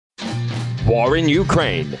war in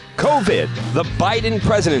Ukraine, COVID, the Biden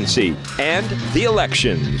presidency, and the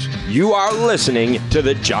elections. You are listening to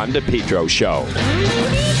The John DePetro Show.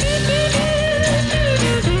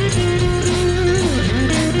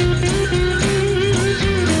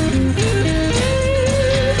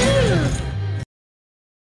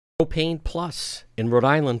 Propane Plus in Rhode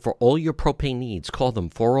Island for all your propane needs. Call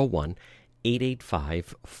them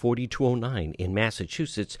 401-885-4209. In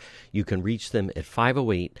Massachusetts, you can reach them at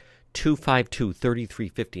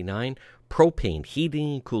 508-252-3359. Propane,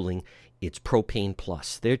 heating and cooling, it's Propane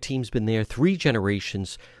Plus. Their team's been there 3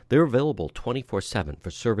 generations. They're available 24/7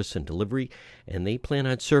 for service and delivery, and they plan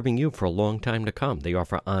on serving you for a long time to come. They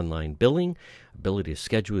offer online billing, ability to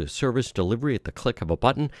schedule a service delivery at the click of a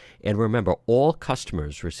button, and remember, all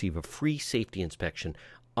customers receive a free safety inspection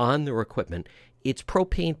on their equipment. It's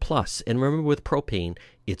Propane Plus, and remember, with propane,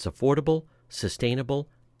 it's affordable, sustainable,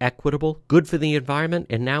 equitable, good for the environment,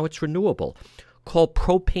 and now it's renewable. Call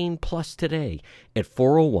Propane Plus today at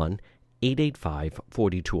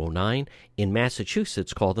 401-885-4209. In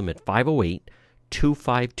Massachusetts, call them at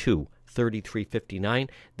 508-252-3359.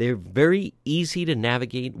 They're very easy to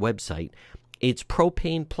navigate website. It's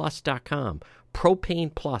propaneplus.com.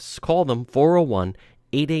 Propane Plus. Call them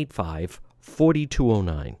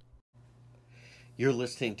 401-885-4209. You're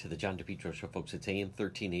listening to the John DePetro Show, folks. It's AM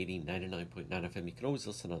 1380, 99.9 FM. You can always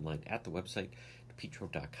listen online at the website,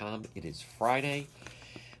 depetro.com. It is Friday.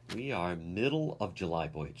 We are middle of July.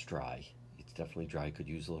 Boy, it's dry. It's definitely dry. Could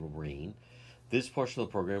use a little rain. This portion of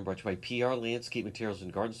the program brought to you by PR Landscape Materials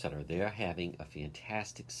and Garden Center. They are having a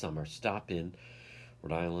fantastic summer. Stop in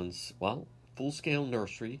Rhode Island's, full-scale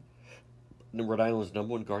nursery, Rhode Island's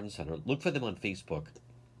 #1 garden center. Look for them on Facebook.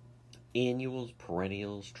 Annuals,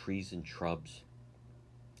 perennials, trees and shrubs,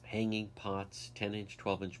 hanging pots, 10-inch,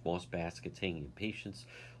 12-inch moss baskets, hanging impatiens,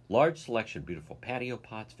 large selection, beautiful patio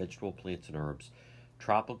pots, vegetable plants and herbs,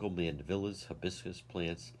 tropical mandevillas, hibiscus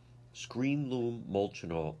plants, screen loom, mulch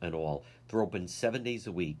and all. They're open 7 days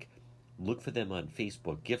a week. Look for them on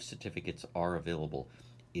Facebook. Gift certificates are available.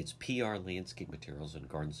 It's PR Landscape Materials and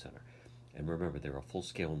Garden Center. And remember, they're a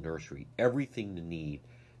full-scale nursery. Everything you need to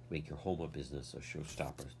make your home a business, a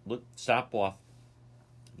showstopper. Stop off.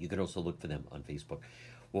 You can also look for them on Facebook.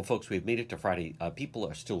 Well, folks, we've made it to Friday. People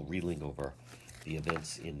are still reeling over the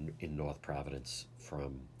events in North Providence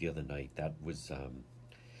from the other night. That was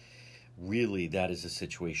really, that is a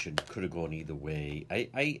situation could have gone either way.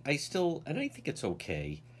 I still, and I think it's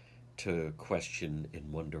okay to question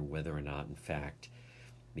and wonder whether or not, in fact,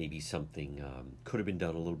 maybe something could have been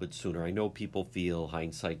done a little bit sooner. I know people feel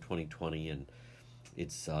hindsight 2020, and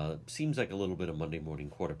it seems like a little bit of Monday morning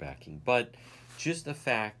quarterbacking. But just the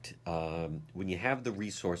fact, when you have the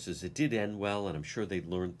resources, it did end well, and I'm sure they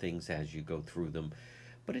learned things as you go through them.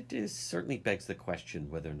 But it certainly begs the question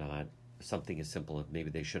whether or not something as simple as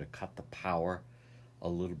maybe they should have cut the power a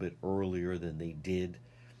little bit earlier than they did.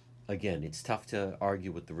 Again, it's tough to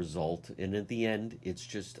argue with the result, and at the end, it's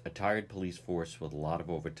just a tired police force with a lot of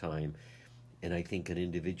overtime, and I think an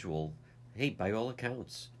individual, hey, by all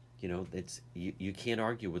accounts, it's you can't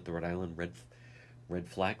argue with the Rhode Island red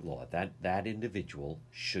flag law. That individual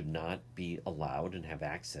should not be allowed and have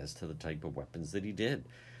access to the type of weapons that he did.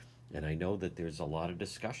 And I know that there's a lot of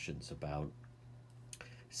discussions about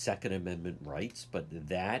Second Amendment rights, but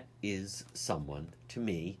that is someone, to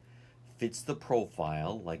me, fits the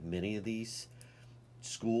profile, like many of these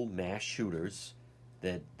school mass shooters,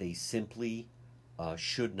 that they simply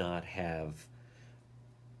should not have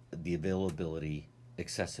the availability,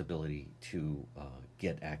 accessibility to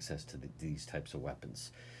get access to these types of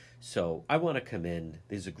weapons. So I want to commend,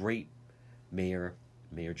 there's a great Mayor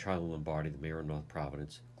Charlie Lombardi, the mayor of North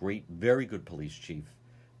Providence, very good police chief.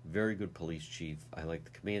 I like the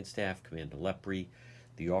command staff, Commander Lepre,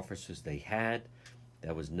 the officers they had.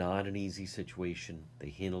 That was not an easy situation. They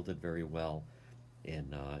handled it very well.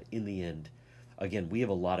 And in the end, again, we have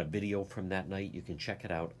a lot of video from that night. You can check it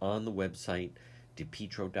out on the website,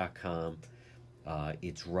 depetro.com.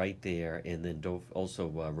 It's right there. And then don't also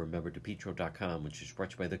remember depetro.com, which is brought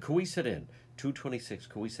to you by the Cowesett Inn, 226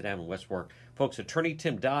 Cowesett Avenue, West Warwick. Folks, Attorney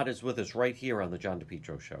Tim Dodd is with us right here on the John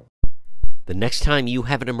DePetro Show. The next time you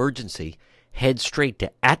have an emergency, head straight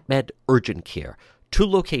to AtMed Urgent Care. 2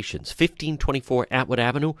 locations, 1524 Atwood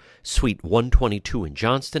Avenue, Suite 122 in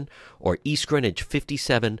Johnston, or East Greenwich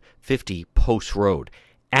 5750 Post Road.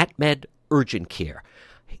 AtMed Urgent Care.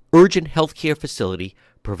 Urgent health care facility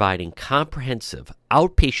providing comprehensive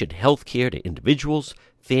outpatient health care to individuals,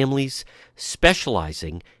 families,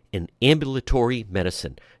 specializing in ambulatory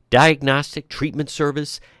medicine, diagnostic treatment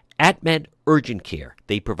service. AtMed Urgent Care.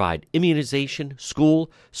 They provide immunization,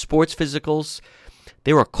 school, sports physicals,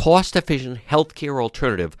 They're a cost-efficient healthcare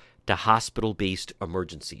alternative to hospital-based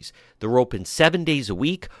emergencies. They're open 7 days a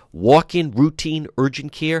week, walk-in, routine,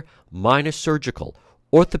 urgent care, minor surgical,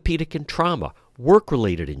 orthopedic and trauma,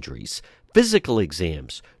 work-related injuries, physical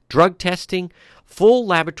exams, drug testing, full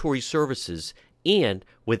laboratory services, and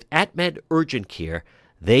with AtMed Urgent Care,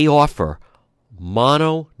 they offer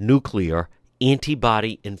mononuclear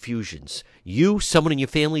antibody infusions. You, someone in your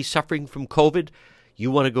family suffering from COVID,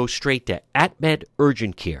 you want to go straight to AtMed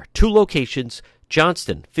Urgent Care. 2 locations,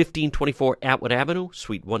 Johnston, 1524 Atwood Avenue,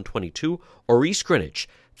 Suite 122, or East Greenwich,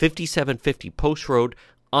 5750 Post Road,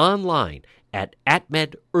 online at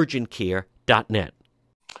atmedurgentcare.net.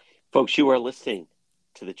 Folks, you are listening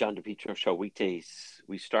to the John DePetro Show weekdays.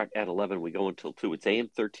 We start at 11. We go until 2. It's AM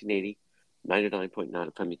 1380,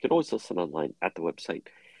 99.9 FM. You can always listen online at the website,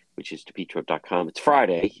 which is depetro.com. It's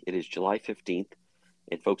Friday. It is July 15th.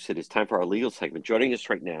 And, folks, it is time for our legal segment. Joining us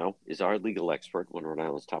right now is our legal expert, one of Rhode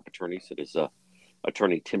Island's top attorneys. It is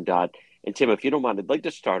attorney Tim Dodd. And, Tim, if you don't mind, I'd like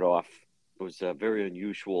to start off. It was a very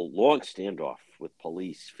unusual, long standoff with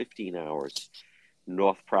police, 15 hours,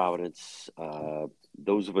 North Providence.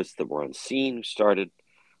 Those of us that were on scene started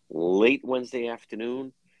late Wednesday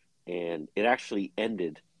afternoon, and it actually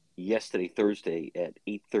ended yesterday, Thursday, at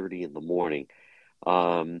 8:30 in the morning.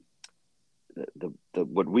 What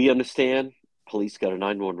we understand, police got a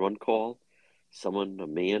 911 call. A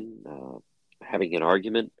man, having an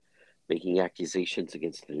argument, making accusations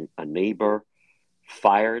against a neighbor,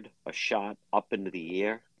 fired a shot up into the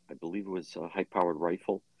air. I believe it was a high-powered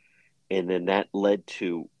rifle. And then that led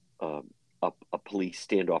to a police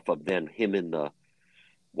standoff of then him and the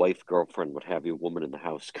wife, girlfriend, what have you, woman in the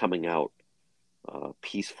house coming out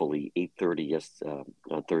peacefully 8:30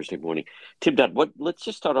 on Thursday morning. Tim Dodd, let's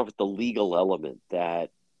just start off with the legal element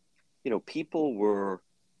that, people were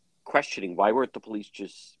questioning why weren't the police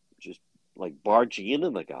just like barging in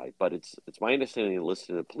on the guy. But it's my understanding of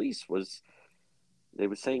listening to the police was they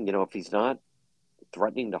were saying, if he's not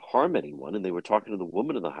threatening to harm anyone, and they were talking to the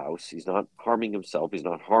woman in the house, he's not harming himself, he's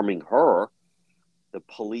not harming her. The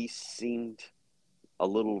police seemed a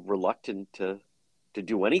little reluctant to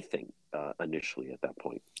do anything initially at that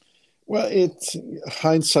point. Well,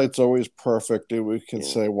 hindsight's always perfect. We can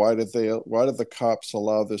say, why did the cops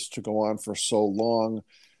allow this to go on for so long?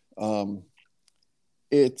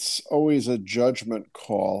 It's always a judgment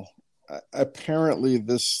call. Apparently,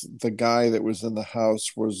 the guy that was in the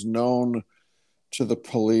house was known to the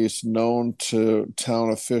police, known to town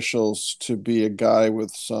officials to be a guy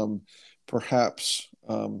with some perhaps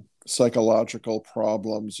psychological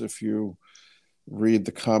problems. If you read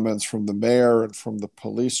the comments from the mayor and from the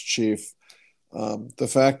police chief, the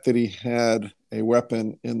fact that he had a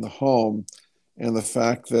weapon in the home and the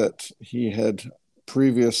fact that he had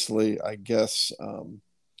previously, I guess,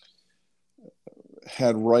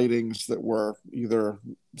 had writings that were either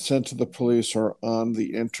sent to the police or on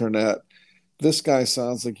the internet. This guy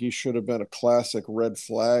sounds like he should have been a classic red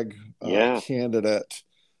flag candidate.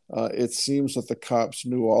 It seems that the cops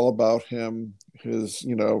knew all about him, his,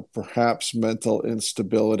 perhaps mental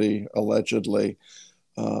instability, allegedly.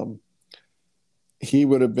 He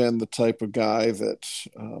would have been the type of guy that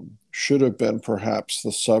should have been perhaps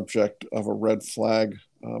the subject of a red flag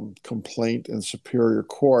complaint in Superior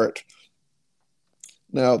Court.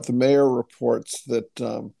 Now, the mayor reports that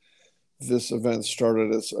this event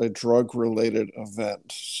started as a drug-related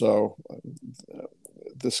event. So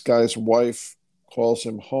this guy's wife calls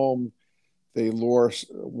him home. They lure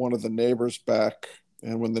one of the neighbors back.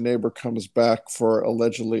 And when the neighbor comes back for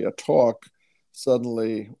allegedly a talk,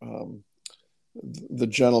 suddenly the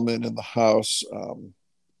gentleman in the house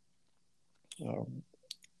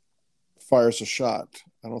fires a shot.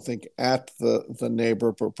 I don't think at the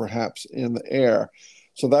neighbor, but perhaps in the air.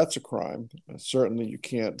 So that's a crime. Certainly you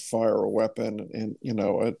can't fire a weapon in,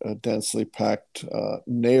 a densely packed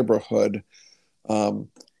neighborhood.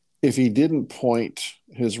 If he didn't point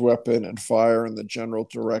his weapon and fire in the general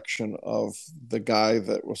direction of the guy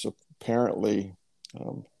that was apparently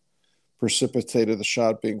precipitated the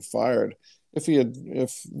shot being fired,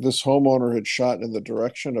 if this homeowner had shot in the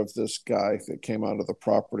direction of this guy that came out of the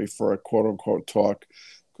property for a quote unquote talk,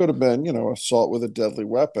 could have been, assault with a deadly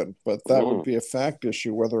weapon, but that would be a fact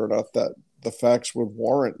issue, whether or not that the facts would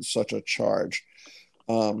warrant such a charge.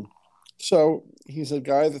 So he's a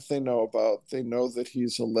guy that they know about. They know that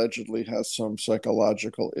he's allegedly has some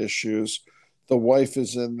psychological issues. The wife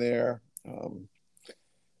is in there.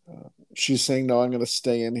 She's saying, no, I'm going to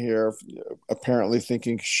stay in here, apparently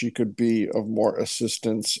thinking she could be of more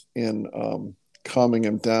assistance in calming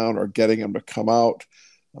him down or getting him to come out.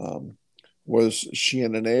 Was she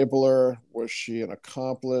an enabler? Was she an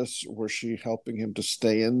accomplice? Was she helping him to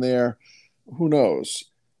stay in there? Who knows?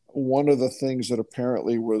 One of the things that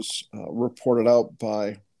apparently was reported out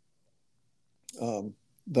by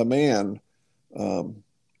the man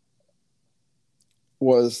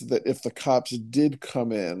was that if the cops did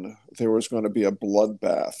come in, there was going to be a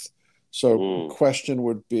bloodbath. So the question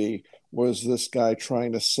would be, was this guy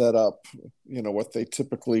trying to set up, what they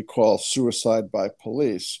typically call suicide by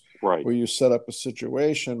police, right, where you set up a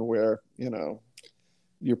situation where,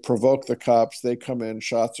 you provoke the cops, they come in,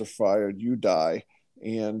 shots are fired, you die.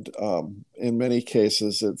 And in many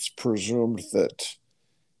cases, it's presumed that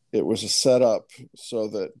it was a setup so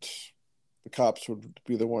that the cops would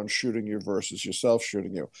be the ones shooting you versus yourself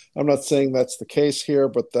shooting you. I'm not saying that's the case here,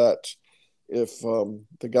 but that if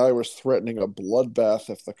the guy was threatening a bloodbath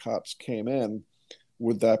if the cops came in,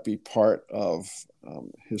 would that be part of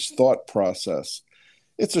his thought process?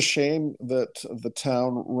 It's a shame that the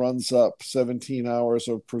town runs up 17 hours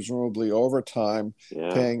of presumably overtime,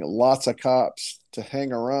 paying lots of cops to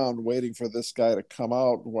hang around waiting for this guy to come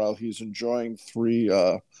out while he's enjoying 3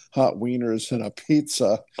 hot wieners and a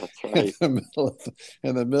pizza. That's right.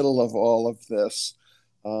 in the middle of all of this.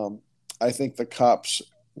 I think the cops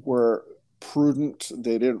were prudent.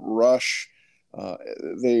 They didn't rush.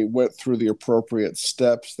 They went through the appropriate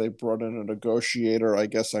steps. They brought in a negotiator, I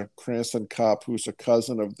guess a Cranston cop who's a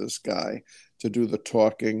cousin of this guy, to do the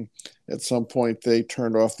talking. At some point, they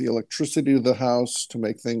turned off the electricity to the house to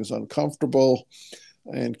make things uncomfortable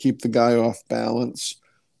and keep the guy off balance.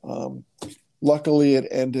 Luckily, it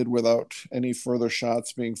ended without any further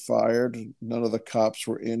shots being fired. None of the cops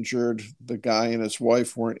were injured. The guy and his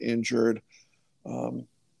wife weren't injured.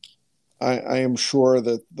 I am sure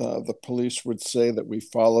that the police would say that we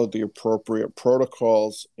followed the appropriate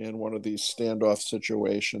protocols in one of these standoff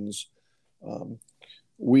situations.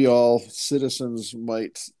 We all citizens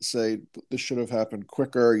might say this should have happened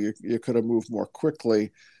quicker. You could have moved more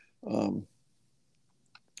quickly.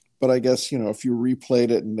 But I guess, if you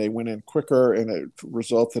replayed it and they went in quicker and it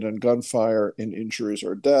resulted in gunfire and injuries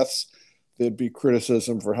or deaths, there'd be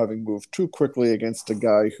criticism for having moved too quickly against a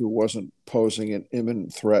guy who wasn't posing an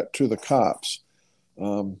imminent threat to the cops.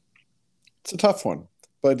 It's a tough one,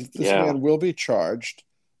 but this man will be charged.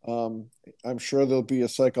 I'm sure there'll be a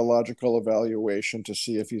psychological evaluation to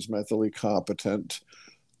see if he's mentally competent.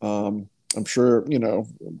 I'm sure,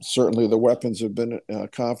 certainly the weapons have been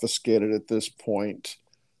confiscated at this point.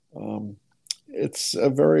 It's a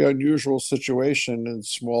very unusual situation in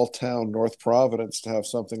small town North Providence to have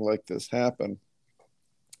something like this happen.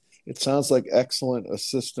 It sounds like excellent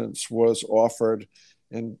assistance was offered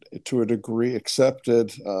and to a degree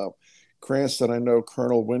accepted. Cranston, I know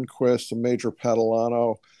Colonel Winquist and Major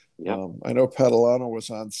Padalano. I know Padalano was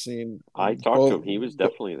on scene. I talked to him. He was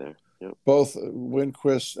definitely there. Yep. Both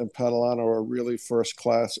Winquist and Padalano are really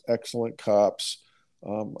first-class, excellent cops.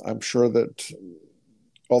 I'm sure that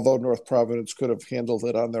although North Providence could have handled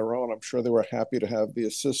it on their own, I'm sure they were happy to have the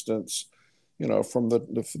assistance, from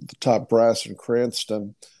the top brass in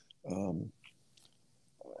Cranston.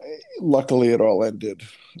 Luckily, it all ended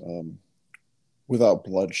without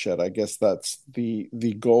bloodshed. I guess that's the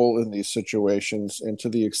goal in these situations, and to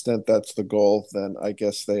the extent that's the goal, then I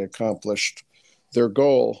guess they accomplished their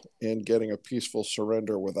goal in getting a peaceful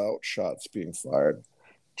surrender without shots being fired.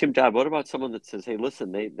 Tim Dodd, what about someone that says, hey,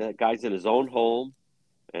 listen, that guy's in his own home,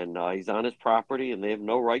 and he's on his property, and they have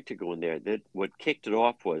no right to go in there. What kicked it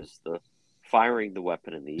off was the firing the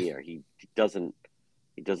weapon in the air. He doesn't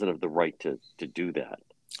have the right to do that.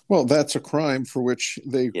 Well, that's a crime for which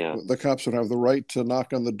the cops would have the right to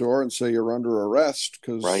knock on the door and say you're under arrest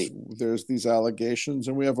because there's these allegations,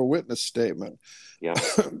 and we have a witness statement. Yeah,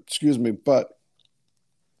 excuse me, but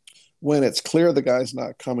when it's clear the guy's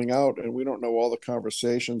not coming out, and we don't know all the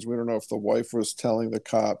conversations, we don't know if the wife was telling the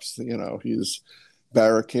cops, he's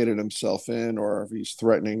barricaded himself in, or if he's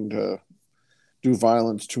threatening to do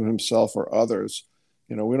violence to himself or others.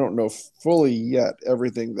 We don't know fully yet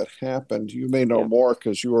everything that happened. You may know more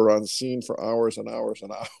because you were on scene for hours and hours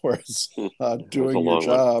and hours doing your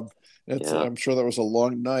job. I'm sure that was a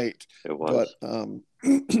long night. It was. But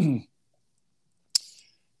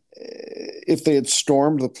if they had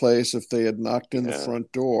stormed the place, if they had knocked in the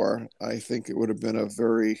front door, I think it would have been a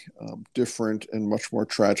very different and much more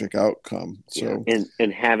tragic outcome. So,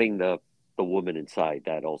 and having the woman inside,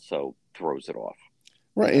 that also throws it off.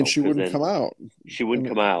 Right, and she wouldn't come out. She wouldn't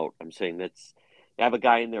come out. I'm saying you have a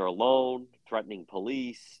guy in there alone, threatening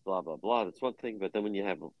police, blah, blah, blah. That's one thing. But then when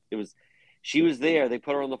she was there, they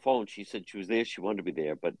put her on the phone. She said she was there. She wanted to be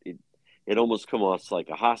there. But it almost come off like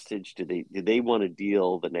a hostage. Did they want to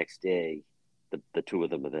deal the next day the two of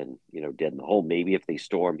them are then, dead in the hole. Maybe if they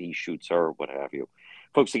storm, he shoots her, what have you.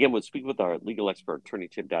 Folks, again, we'll speak with our legal expert, attorney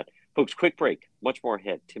Tim Dodd. Folks, quick break. Much more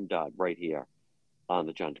ahead. Tim Dodd right here on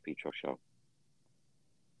the John DePetro Show.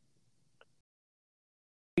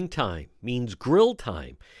 Springtime means grill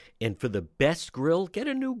time. And for the best grill, get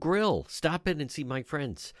a new grill. Stop in and see my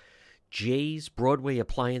friends. Jay's Broadway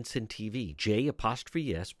Appliance and TV.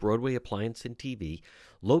 J''S, Broadway Appliance and TV,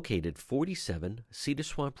 located 47 Cedar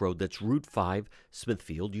Swamp Road. That's Route 5,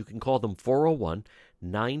 Smithfield. You can call them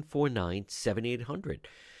 401-949-7800.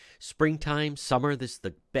 Springtime, summer, this is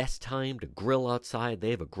the best time to grill outside.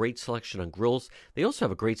 They have a great selection on grills. They also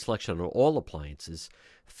have a great selection on all appliances.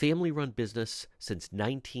 Family-run business since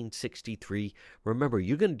 1963. Remember,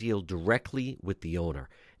 you're going to deal directly with the owner,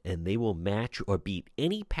 and they will match or beat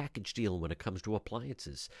any package deal when it comes to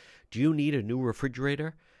appliances. Do you need a new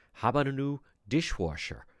refrigerator? How about a new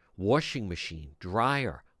dishwasher, washing machine,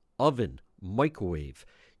 dryer, oven, microwave?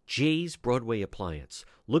 Jay's Broadway Appliance.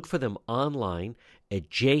 Look for them online at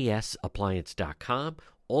jsappliance.com.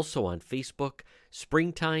 Also on Facebook.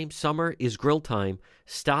 Springtime, summer is grill time.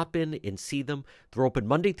 Stop in and see them. They're open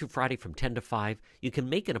Monday through Friday from 10 to 5. You can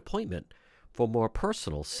make an appointment for more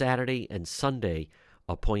personal Saturday and Sunday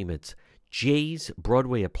appointments. Jay's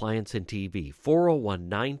Broadway Appliance and TV,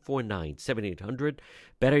 401-949-7800.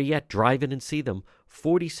 Better yet, drive in and see them,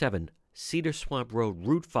 47 Cedar Swamp Road,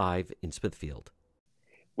 Route 5 in Smithfield.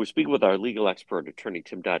 We're speaking with our legal expert, attorney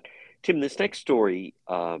Tim Dodd. Tim, this next story,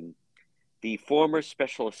 the former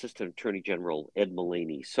Special Assistant Attorney General, Ed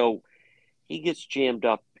Mullaney. So he gets jammed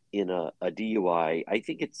up in a DUI. I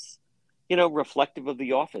think it's, reflective of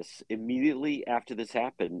the office. Immediately after this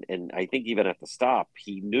happened, and I think even at the stop,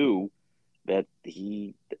 he knew that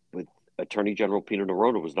he, with Attorney General Peter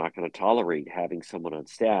Neronha, was not going to tolerate having someone on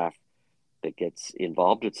staff that gets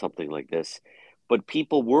involved in something like this. But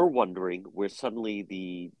people were wondering where suddenly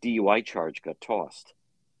the DUI charge got tossed.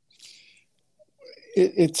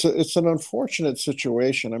 It's an unfortunate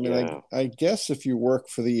situation. I mean, I guess if you work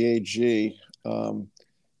for the AG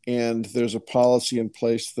and there's a policy in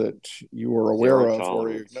place that you are aware of,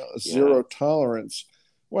 or zero tolerance,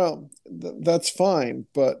 well, that's fine.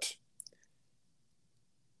 But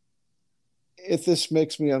if this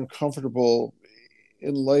makes me uncomfortable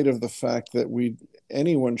in light of the fact that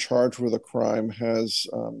anyone charged with a crime has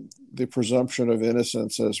the presumption of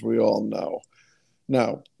innocence, as we all know.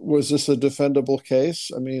 Now, was this a defendable case?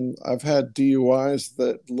 I mean, I've had DUIs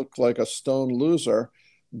that look like a stone loser,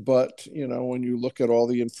 but, when you look at all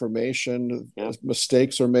the information,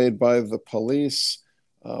 mistakes are made by the police.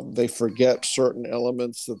 They forget certain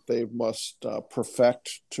elements that they must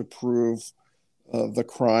perfect to prove the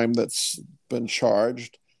crime that's been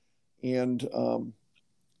charged. And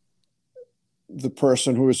the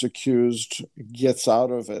person who is accused gets out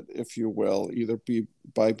of it, if you will, either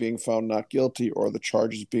by being found not guilty or the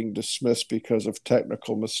charges being dismissed because of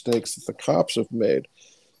technical mistakes that the cops have made.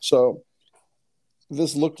 So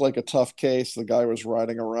this looked like a tough case. The guy was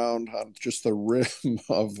riding around on just the rim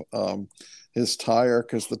of his tire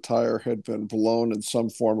because the tire had been blown in some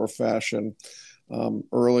form or fashion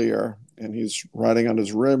earlier, and he's riding on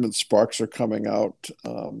his rim and sparks are coming out,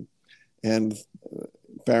 and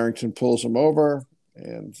Barrington pulls him over,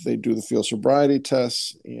 and they do the field sobriety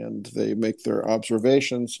tests, and they make their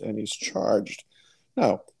observations, and he's charged.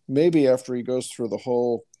 Now, maybe after he goes through the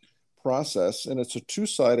whole process, and it's a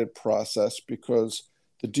two-sided process because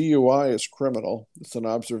the DUI is criminal, it's an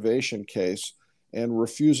observation case, and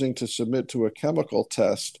refusing to submit to a chemical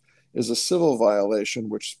test is a civil violation,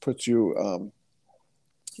 which puts you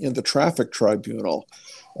in the traffic tribunal.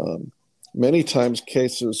 Many times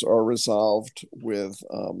cases are resolved with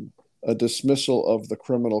a dismissal of the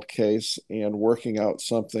criminal case and working out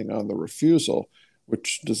something on the refusal,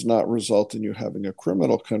 which does not result in you having a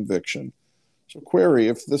criminal conviction. So query,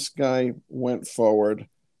 if this guy went forward,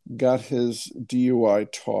 got his DUI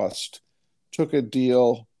tossed, took a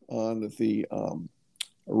deal on the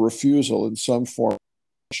refusal in some form,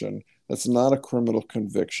 that's not a criminal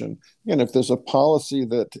conviction. And if there's a policy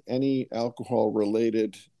that any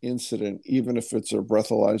alcohol-related incident, even if it's a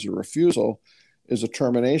breathalyzer refusal, is a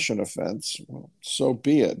termination offense, well, so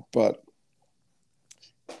be it. But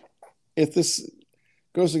if this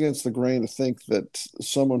goes against the grain to think that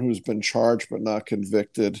someone who's been charged but not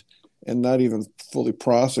convicted and not even fully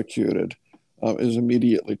prosecuted is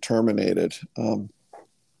immediately terminated,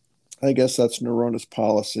 I guess that's Neronha's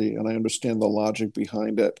policy, and I understand the logic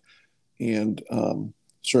behind it. And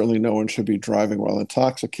certainly no one should be driving while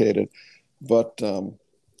intoxicated. But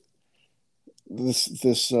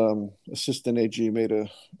this assistant AG made a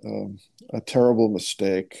terrible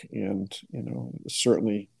mistake, and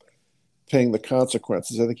certainly paying the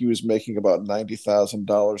consequences. I think he was making about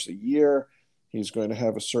 $90,000 a year. He's going to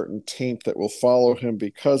have a certain taint that will follow him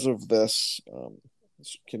because of this.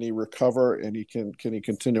 Can he recover, and can he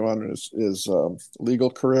continue on his legal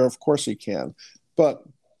career? Of course he can, but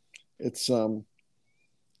it's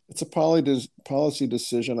a policy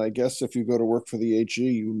decision. I guess if you go to work for the AG,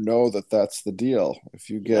 you know that's the deal. If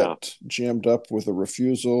you get jammed up with a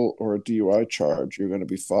refusal or a DUI charge, you're going to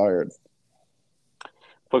be fired.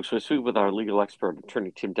 Folks, we're speaking with our legal expert,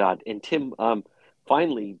 attorney Tim Dodd. And Tim,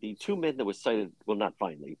 finally, the two men that were cited, well, not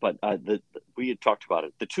finally, but we had talked about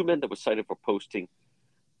it. The two men that were cited for posting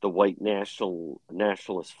the white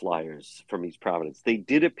nationalist flyers from East Providence, they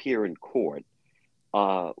did appear in court.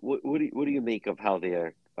 What do you make of how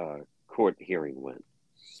their court hearing went?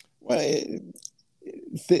 Well,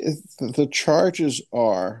 the charges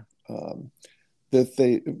are that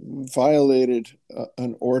they violated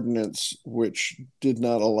an ordinance which did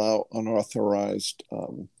not allow unauthorized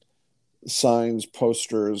signs,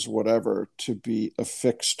 posters, whatever, to be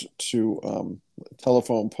affixed to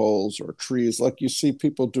telephone poles or trees. Like you see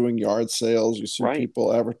people doing yard sales, you see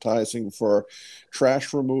people advertising for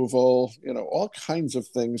trash removal, all kinds of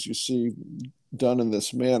things you see done in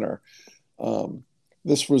this manner.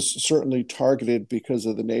 This was certainly targeted because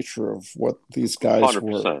of the nature of what these guys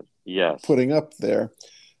 100%. were Yes. putting up there.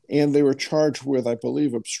 And they were charged with, I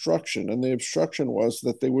believe, obstruction. And the obstruction was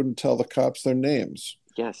that they wouldn't tell the cops their names.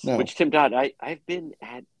 Yes, now, which Tim Dodd, I've been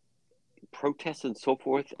at protests and so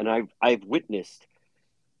forth, and I've witnessed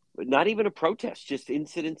not even a protest, just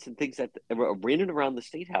incidents and things that are in and around the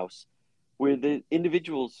State House where the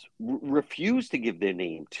individuals refuse to give their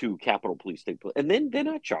name to Capitol Police, and then they're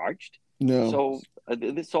not charged. No. So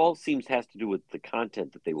this all has to do with the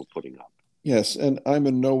content that they were putting up. Yes, and I'm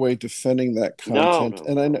in no way defending that content,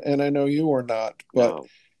 and I know you are not. But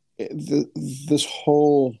this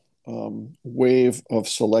whole wave of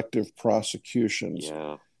selective prosecutions,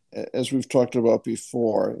 as we've talked about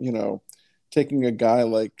before, taking a guy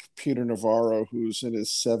like Peter Navarro, who's in his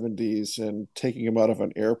 70s, and taking him out of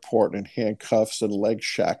an airport in handcuffs and leg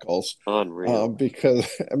shackles. Unreal. Because,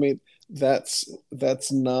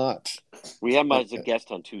 that's not... We have him as a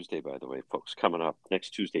guest on Tuesday, by the way, folks, coming up. Next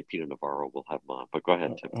Tuesday, Peter Navarro will have him on. But go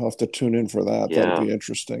ahead, Tim. I'll have to tune in for that. Yeah. That'll be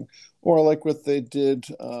interesting. Or like what they did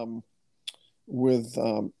with...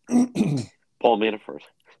 Paul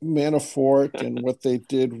Manafort. And what they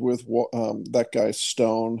did with that guy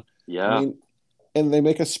Stone. Yeah. And they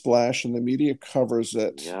make a splash and the media covers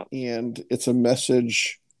it. Yeah. And it's a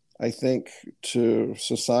message, I think, to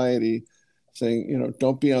society saying,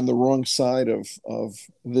 don't be on the wrong side of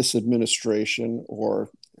this administration or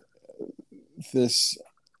this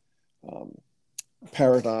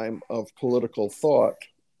paradigm of political thought,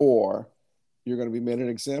 or you're going to be made an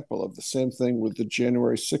example of. The same thing with the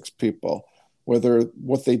January 6th people, whether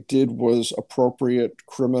what they did was appropriate,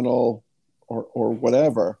 criminal, or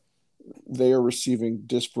whatever. They are receiving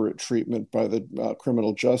disparate treatment by the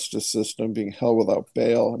criminal justice system, being held without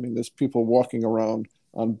bail. There's people walking around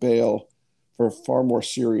on bail for far more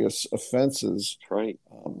serious offenses. That's right.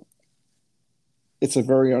 It's a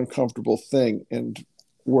very uncomfortable thing. And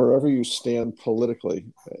wherever you stand politically,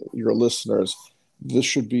 your listeners, this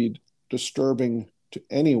should be disturbing to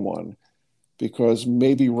anyone, because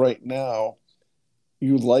maybe right now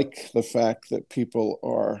you like the fact that people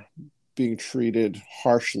are being treated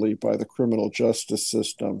harshly by the criminal justice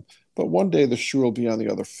system, but one day the shoe will be on the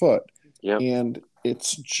other foot. Yep. And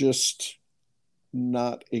it's just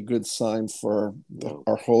not a good sign for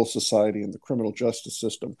our whole society and the criminal justice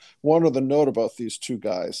system. One other note about these two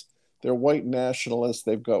guys: they're white nationalists.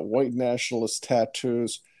 They've got white nationalist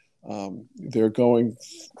tattoos. They're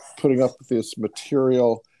putting up this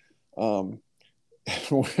material. When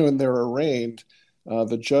they're arraigned,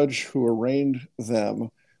 the judge who arraigned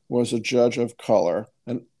them was a judge of color,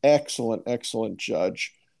 an excellent, excellent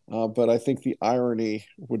judge. But I think the irony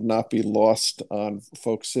would not be lost on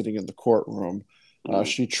folks sitting in the courtroom.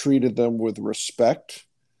 She treated them with respect.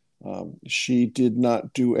 She did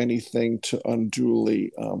not do anything to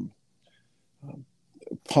unduly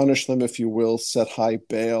punish them, if you will, set high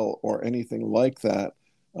bail or anything like that.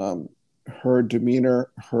 Her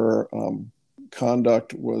demeanor, her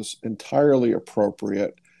conduct was entirely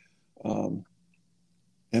appropriate.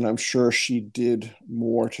 And I'm sure she did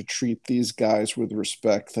more to treat these guys with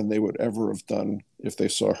respect than they would ever have done if they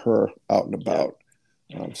saw her out and about.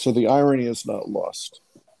 So the irony is not lost.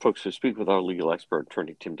 Folks, to speak with our legal expert,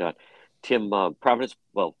 attorney Tim Dodd. Tim, former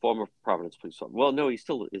Providence police officer. Well, no, he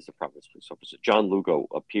still is a Providence police officer. John Lugo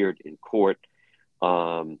appeared in court.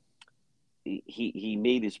 He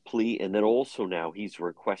made his plea, and then also now he's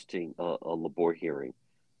requesting a labor hearing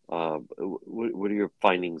What are your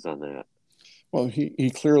findings on that? Well,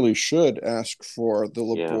 he clearly should ask for the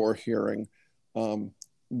Yeah. Labor hearing.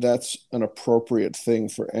 That's an appropriate thing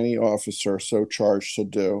for any officer so charged to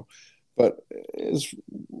do. But as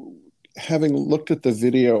having looked at the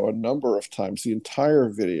video a number of times, the entire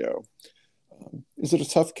video, is it a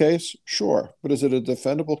tough case? Sure. But is it a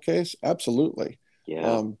defendable case? Absolutely.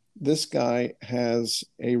 Yeah. This guy has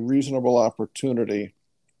a reasonable opportunity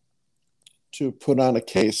to put on a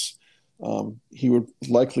case. He would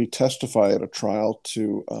likely testify at a trial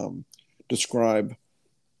to describe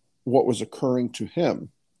what was occurring to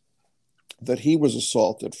him, that he was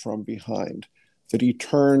assaulted from behind, that he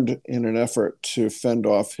turned in an effort to fend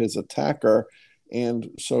off his attacker, and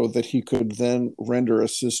so that he could then render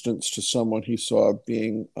assistance to someone he saw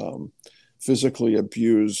being physically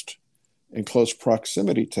abused in close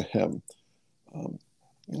proximity to him.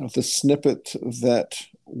 The snippet that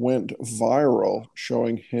went viral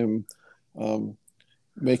showing him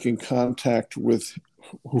making contact with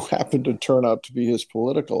who happened to turn out to be his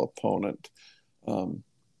political opponent,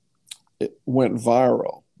 it went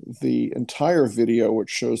viral. The entire video, which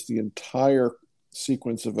shows the entire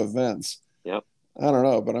sequence of events, Yep. I don't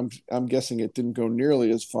know, but I'm guessing it didn't go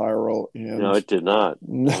nearly as viral. And no, it did not.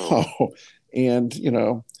 No, and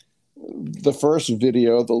the first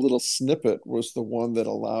video, the little snippet, was the one that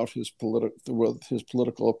allowed his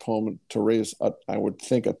political opponent to raise, I would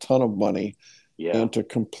think, a ton of money, and to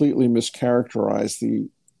completely mischaracterize the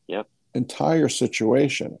entire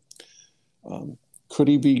situation. Could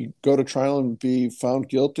he go to trial and be found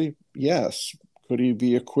guilty? Yes. Could he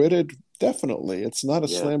be acquitted? Definitely. It's not a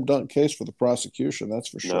slam dunk case for the prosecution, that's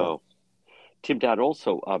for sure. No. Tim Dodd,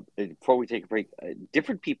 also, before we take a break,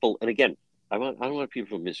 different people, and again, I don't want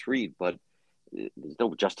people to misread, but there's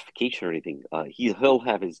no justification or anything. He'll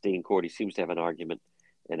have his day in court. He seems to have an argument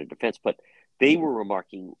and a defense, but they were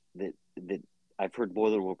remarking that I've heard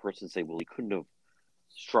more than one person say, well, he couldn't have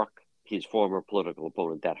struck his former political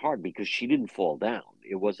opponent that hard because she didn't fall down.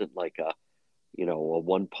 It wasn't like a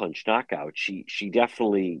one-punch knockout. She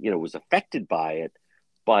definitely, was affected by it,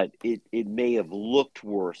 but it may have looked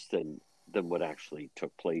worse than what actually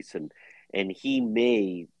took place. And he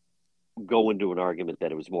may go into an argument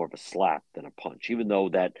that it was more of a slap than a punch, even though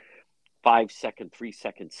that 5-second,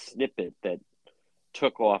 3-second snippet that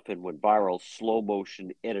took off and went viral, slow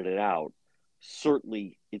motion, edited out,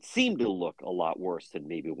 certainly it seemed to look a lot worse than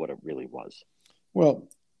maybe what it really was. Well,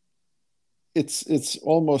 it's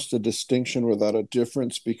almost a distinction without a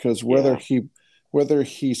difference, because whether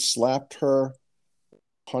he slapped her,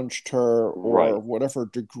 punched her, or whatever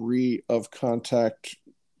degree of contact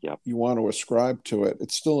you want to ascribe to it,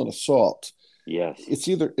 it's still an assault. Yes.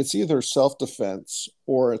 It's either self-defense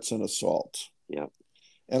or it's an assault. Yeah.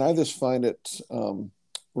 And I just find it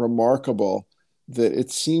remarkable that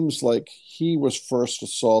it seems like he was first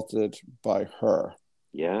assaulted by her.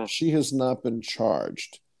 Yeah. She has not been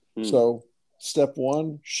charged. So step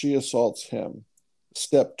one, she assaults him.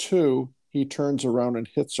 Step two, he turns around and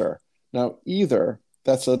hits her. Now, either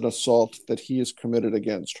that's an assault that he has committed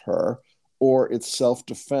against her, or it's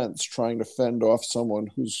self-defense, trying to fend off someone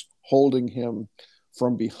who's holding him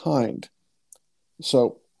from behind.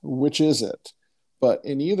 So which is it? But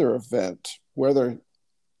in either event, whether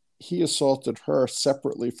he assaulted her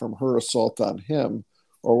separately from her assault on him,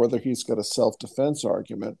 or whether he's got a self-defense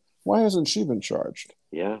argument, why hasn't she been charged?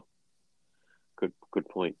 Yeah. Good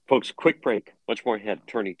point. Folks, quick break. Much more ahead.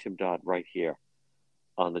 Attorney Tim Dodd right here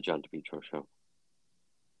on the John DePetro Show.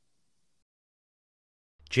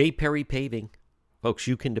 J. Perry Paving. Folks,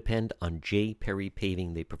 you can depend on J. Perry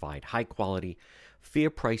Paving. They provide high quality, fair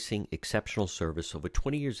pricing, exceptional service, over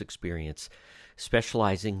 20 years experience,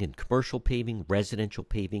 specializing in commercial paving, residential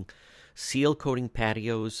paving, seal coating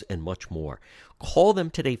patios, and much more. Call them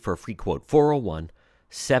today for a free quote,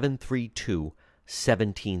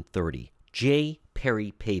 401-732-1730. J.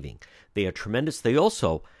 Perry Paving. They are tremendous. They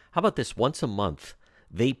also, how about this, once a month,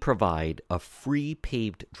 they provide a free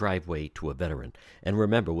paved driveway to a veteran. And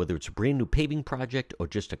remember, whether it's a brand new paving project or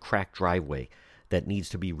just a cracked driveway that needs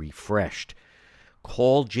to be refreshed,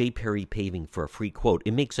 call J. Perry Paving for a free quote.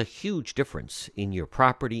 It makes a huge difference in your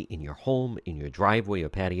property, in your home, in your driveway or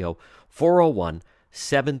patio.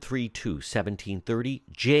 401-732-1730.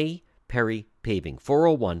 J. Perry Paving.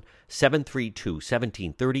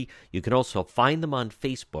 401-732-1730. You can also find them on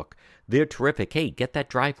Facebook. They're terrific. Hey, get that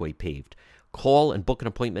driveway paved. Call and book an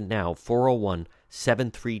appointment now,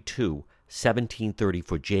 401-732-1730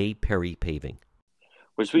 for J. Perry Paving.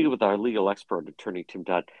 We're speaking with our legal expert, Attorney Tim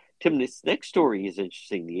Dodd. Tim, this next story is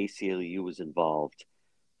interesting. The ACLU was involved.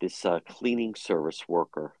 This cleaning service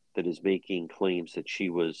worker that is making claims that she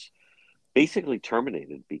was basically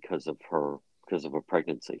terminated because of a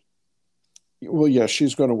pregnancy. Well, yeah,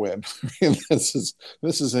 she's going to win. This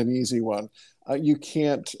is an easy one.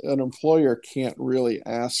 An employer can't really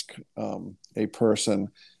ask a person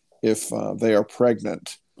if they are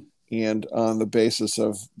pregnant, and on the basis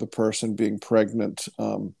of the person being pregnant,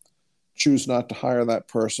 choose not to hire that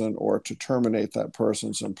person or to terminate that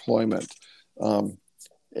person's employment.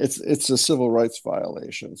 It's a civil rights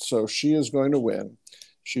violation. So she is going to win.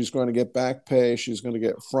 She's going to get back pay. She's going to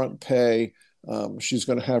get front pay. She's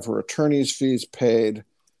going to have her attorney's fees paid.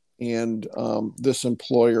 And this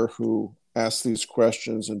employer who asked these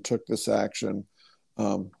questions and took this action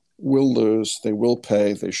will lose. They will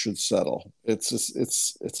pay. They should settle. It's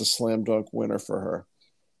a slam dunk winner for her.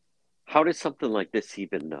 How does something like this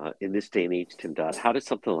even, in this day and age, Tim Dodd, how does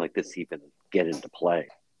something like this even get into play?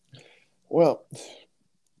 Well,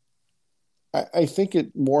 I think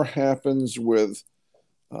it more happens with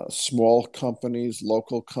small companies,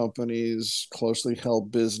 local companies, closely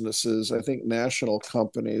held businesses. I think national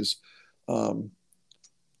companies are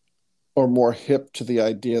more hip to the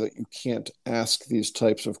idea that you can't ask these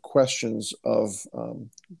types of questions of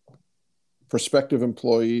prospective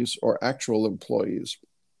employees or actual employees.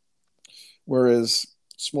 Whereas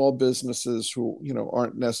small businesses who,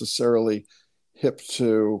 aren't necessarily hip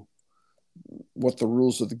to what the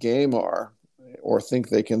rules of the game are, or think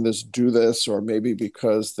they can just do this, or maybe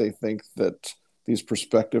because they think that these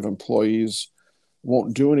prospective employees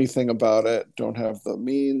won't do anything about it, don't have the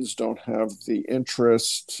means, don't have the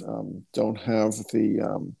interest, don't have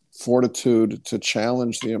the fortitude to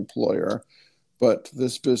challenge the employer. But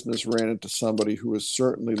this business ran into somebody who was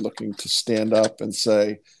certainly looking to stand up and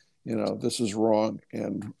say, this is wrong,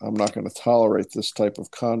 and I'm not going to tolerate this type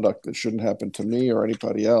of conduct that shouldn't happen to me or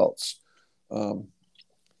anybody else.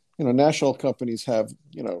 National companies have,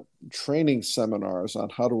 training seminars on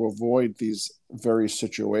how to avoid these very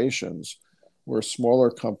situations, where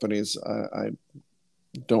smaller companies, I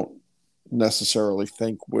don't necessarily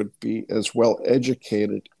think would be as well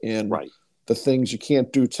educated in the things you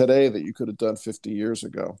can't do today that you could have done 50 years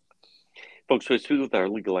ago. Folks, so I speak with our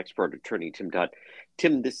legal expert attorney, Tim Dodd.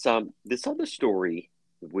 Tim, this other story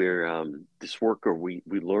where this worker we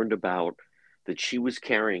learned about, that she was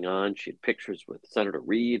carrying on. She had pictures with Senator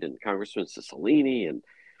Reid and Congressman Cicilline, and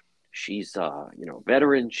she's a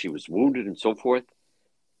veteran. She was wounded and so forth.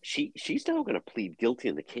 She's now going to plead guilty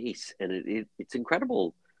in the case, and it's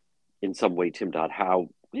incredible in some way, Tim Dodd, how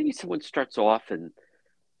maybe someone starts off and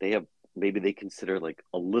maybe they consider like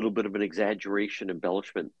a little bit of an exaggeration,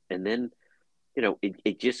 embellishment, and then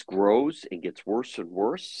it just grows and gets worse and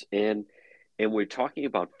worse. And we're talking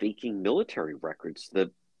about faking military records.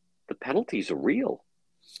 The penalties are real.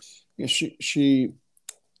 Yeah, she's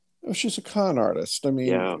a con artist. I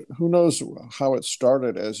mean, Who knows how it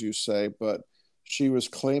started, as you say, but she was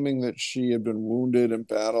claiming that she had been wounded in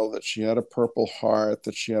battle, that she had a Purple Heart,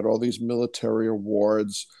 that she had all these military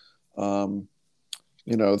awards, so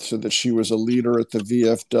that she was a leader at the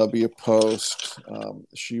VFW post.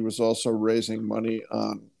 She was also raising money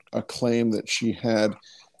on a claim that she had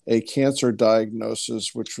a cancer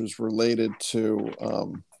diagnosis, which was related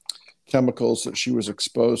to chemicals that she was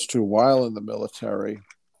exposed to while in the military.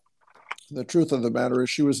 The truth of the matter is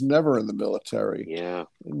she was never in the military. Yeah.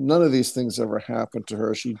 None of these things ever happened to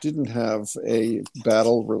her. She didn't have a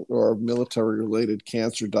battle or military-related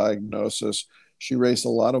cancer diagnosis. She raised a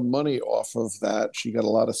lot of money off of that. She got a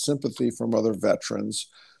lot of sympathy from other veterans.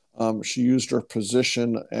 She used her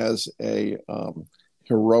position as a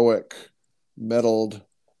heroic, medaled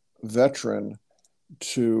veteran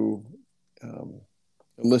to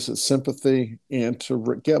elicit sympathy and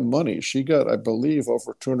to get money. She got, I believe,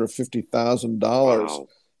 over $250,000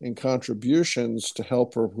 in contributions to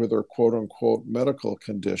help her with her quote-unquote medical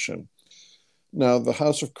condition. Now, the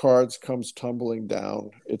House of Cards comes tumbling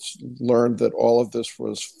down. It's learned that all of this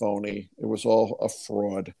was phony. It was all a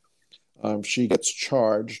fraud. She gets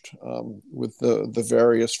charged with the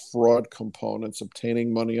various fraud components,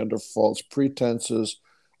 obtaining money under false pretenses,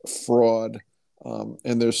 fraud,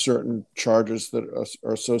 and there's certain charges that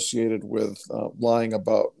are associated with lying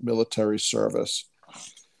about military service.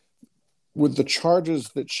 With the charges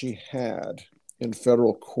that she had in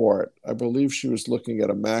federal court, I believe she was looking at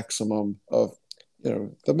a maximum of,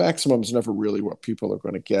 the maximum is never really what people are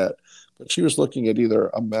going to get, but she was looking at either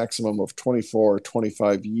a maximum of 24 or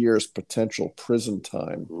 25 years potential prison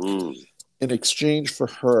time in exchange for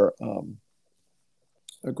her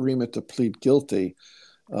agreement to plead guilty.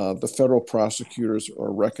 The federal prosecutors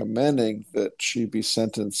are recommending that she be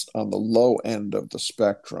sentenced on the low end of the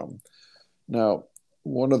spectrum. Now,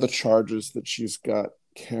 one of the charges that she's got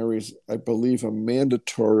carries, I believe, a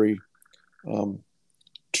mandatory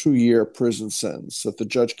 2-year prison sentence that the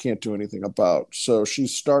judge can't do anything about. So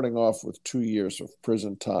she's starting off with 2 years of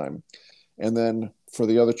prison time. And then for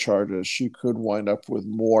the other charges, she could wind up with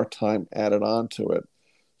more time added on to it.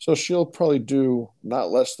 So she'll probably do not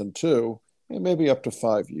less than 2 and maybe up to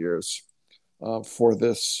 5 years for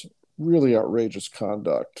this really outrageous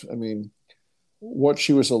conduct. I mean, what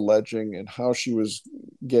she was alleging and how she was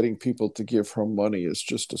getting people to give her money is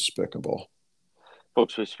just despicable.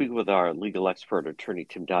 Folks, we're speaking with our legal expert, attorney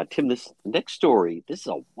Tim Dodd. Tim, this next story, this is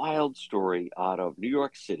a wild story out of New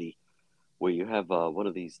York City, where you have one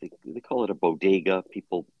of these, they call it a bodega.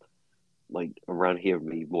 People like around here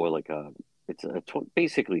be more like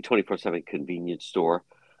basically 24/7 convenience store.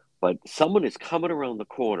 But someone is coming around the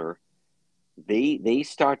corner. They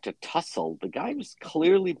start to tussle. The guy was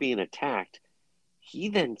clearly being attacked. He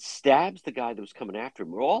then stabs the guy that was coming after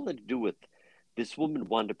him. All had to do with this woman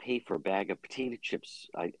wanted to pay for a bag of potato chips.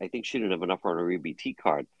 I think she didn't have enough on her EBT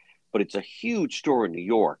card, but it's a huge store in New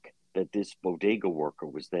York that this bodega worker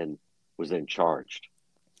was then charged.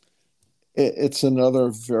 It's another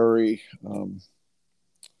very.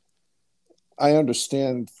 I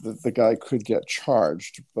understand that the guy could get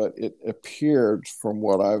charged, but it appeared from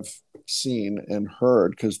what I've seen and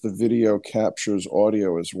heard, because the video captures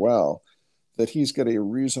audio as well, that he's got a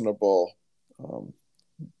reasonable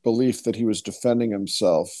belief that he was defending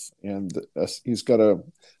himself, and he's got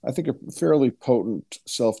I think, a fairly potent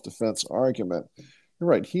self-defense argument. You're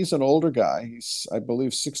right. He's an older guy. He's, I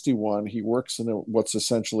believe, 61. He works in what's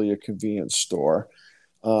essentially a convenience store.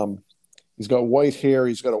 He's got white hair.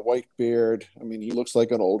 He's got a white beard. I mean, he looks like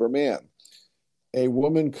an older man. A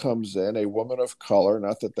woman comes in, a woman of color,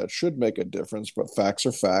 not that that should make a difference, but facts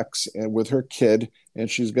are facts, and with her kid, and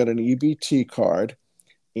she's got an EBT card,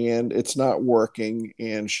 and it's not working,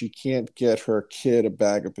 and she can't get her kid a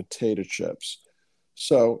bag of potato chips.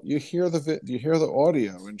 So you hear the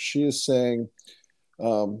audio, and she is saying,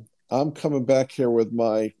 I'm coming back here with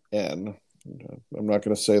my N. I'm not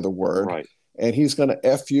going to say the word. Right. And he's going to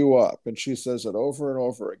F you up. And she says it over and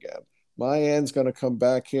over again. My N's going to come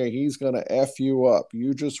back here. He's going to F you up.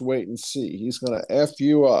 You just wait and see. He's going to F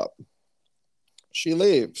you up. She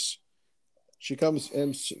leaves. She comes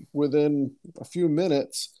in within a few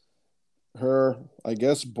minutes. Her, I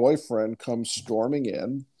guess, boyfriend comes storming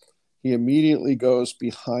in. He immediately goes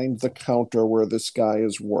behind the counter where this guy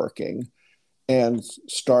is working and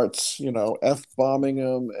starts, F-bombing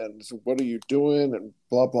him and what are you doing and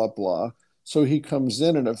blah, blah, blah. So he comes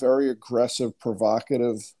in a very aggressive,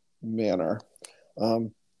 provocative manner. The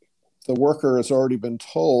worker has already been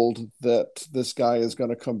told that this guy is going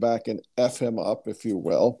to come back and F him up, if you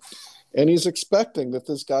will. And he's expecting that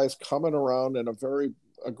this guy's coming around in a very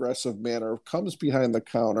aggressive manner, comes behind the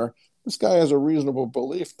counter. This guy has a reasonable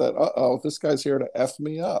belief that, this guy's here to F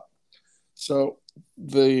me up. So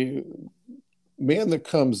the man that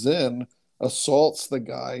comes in assaults the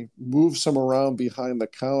guy, moves him around behind the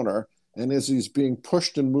counter, and as he's being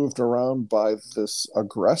pushed and moved around by this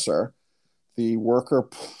aggressor, the worker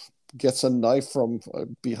gets a knife from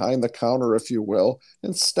behind the counter, if you will,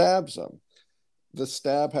 and stabs him. The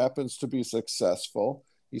stab happens to be successful.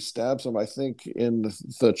 He stabs him, I think, in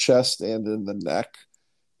the chest and in the neck.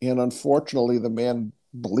 And unfortunately, the man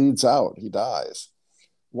bleeds out. He dies.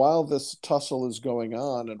 While this tussle is going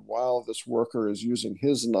on, and while this worker is using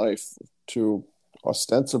his knife to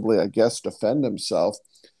ostensibly, I guess, defend himself,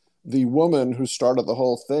 the woman who started the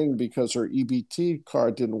whole thing because her EBT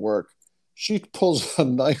card didn't work, she pulls a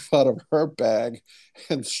knife out of her bag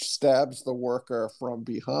and stabs the worker from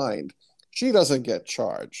behind. She doesn't get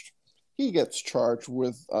charged. He gets charged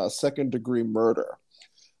with second-degree murder.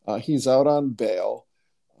 He's out on bail.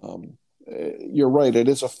 You're right, it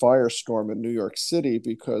is a firestorm in New York City,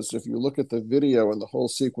 because if you look at the video and the whole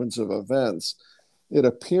sequence of events, it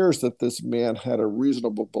appears that this man had a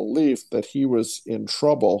reasonable belief that he was in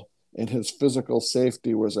trouble and his physical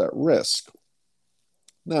safety was at risk.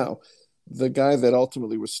 Now, the guy that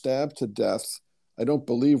ultimately was stabbed to death, I don't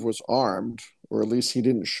believe was armed, or at least he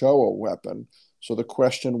didn't show a weapon. So the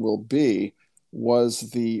question will be,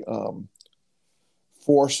 was the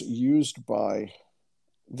force used by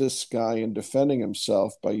this guy in defending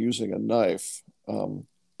himself by using a knife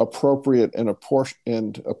appropriate and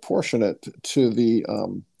apportionate to the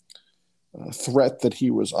threat that he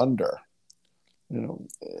was under?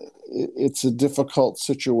 It's a difficult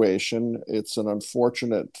situation. It's an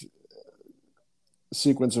unfortunate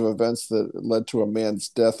sequence of events that led to a man's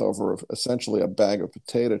death over essentially a bag of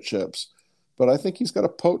potato chips. But I think he's got a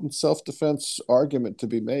potent self-defense argument to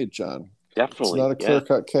be made, John. Definitely. It's not a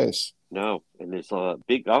clear-cut case. No, and there's a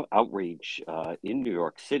big outrage in New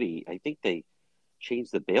York City. I think they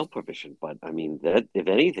change the bail provision. But I mean, that if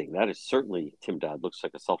anything, that is certainly, Tim Dodd, looks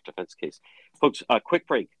like a self-defense case. Folks, quick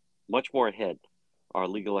break. Much more ahead. Our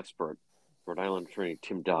legal expert, Rhode Island attorney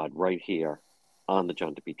Tim Dodd, right here on the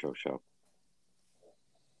John DePetro Show.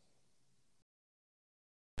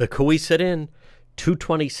 The Coesit Inn,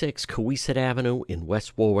 226 Coesit Avenue in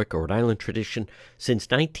West Warwick, a Rhode Island tradition since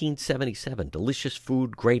 1977. Delicious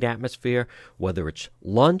food, great atmosphere, whether it's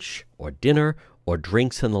lunch or dinner or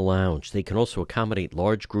drinks in the lounge. They can also accommodate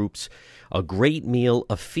large groups. A great meal,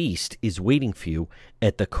 a feast, is waiting for you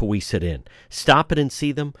at the Coesit Inn. Stop it and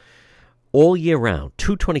see them all year round.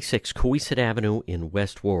 226 Coesit Avenue in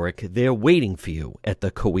West Warwick. They're waiting for you at the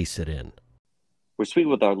Coesit Inn. We're speaking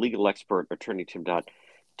with our legal expert, attorney Tim Dodd.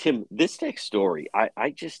 Tim, this next story, I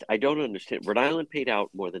don't understand. Rhode Island paid out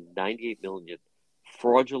more than 98 million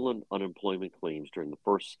fraudulent unemployment claims during the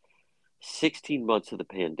first 16 months of the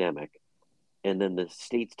pandemic. And then the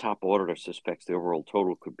state's top auditor suspects the overall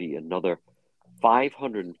total could be another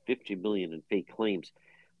 550 million in fake claims.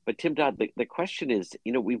 But Tim Dodd, the question is,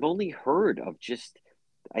 we've only heard of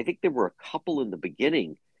I think there were a couple in the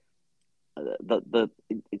beginning. The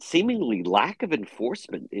seemingly lack of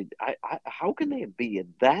enforcement. How can there be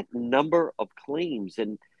that number of claims?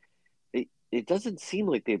 And it doesn't seem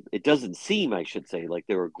like I should say, like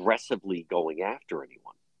they're aggressively going after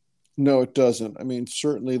anyone. No, it doesn't. I mean,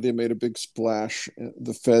 certainly they made a big splash.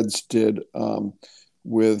 The feds did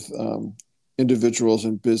with individuals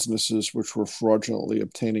and businesses which were fraudulently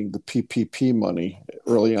obtaining the PPP money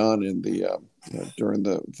early on in during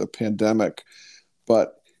the pandemic.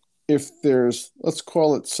 But if there's, let's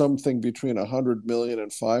call it something between 100 million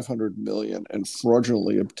and 500 million and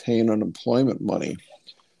fraudulently obtain unemployment money,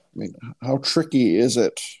 I mean, how tricky is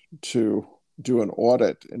it to do an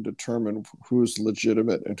audit and determine who's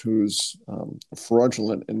legitimate and who's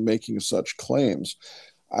fraudulent in making such claims?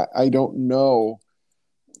 I don't know.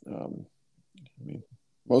 I mean,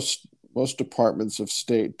 most departments of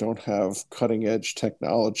state don't have cutting edge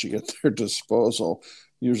technology at their disposal.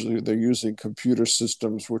 Usually they're using computer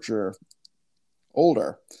systems which are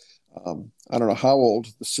older. I don't know how old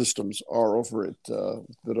the systems are over at the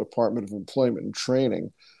Department of Employment and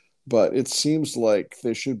Training, but it seems like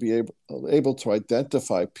they should be able to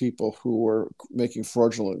identify people who are making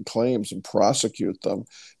fraudulent claims and prosecute them.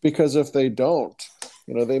 Because if they don't,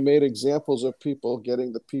 they made examples of people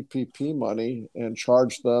getting the PPP money and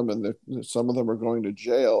charged them, and some of them are going to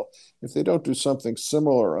jail. If they don't do something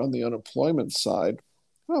similar on the unemployment side,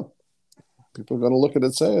 well, people are going to look at it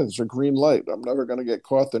and say, there's a green light. I'm never going to get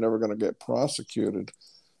caught. They're never going to get prosecuted.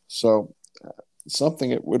 So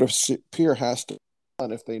something it would appear has to be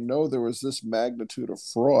done. If they know there was this magnitude of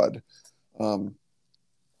fraud,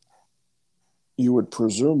 you would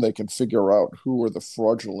presume they can figure out who are the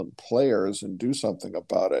fraudulent players and do something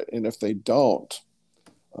about it. And if they don't,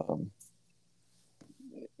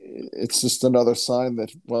 it's just another sign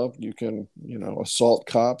that, well, you can, assault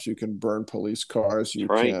cops, you can burn police cars, you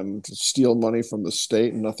can steal money from the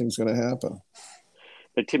state, and nothing's going to happen.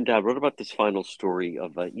 But Tim Dodd, what about this final story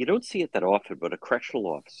of, you don't see it that often, but a correctional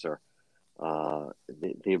officer,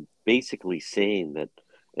 they're basically saying that,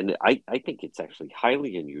 and I think it's actually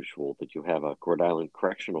highly unusual that you have a Rhode Island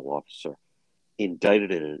correctional officer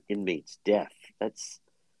indicted in an inmate's death. That's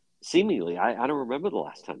seemingly, I don't remember the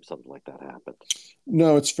last time something like that happened.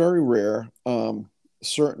 No, it's very rare.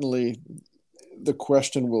 Certainly, the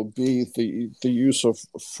question will be the use of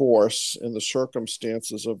force in the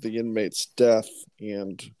circumstances of the inmate's death,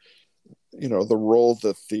 and the role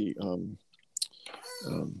that the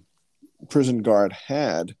prison guard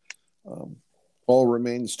had. All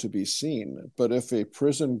remains to be seen. But if a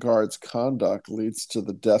prison guard's conduct leads to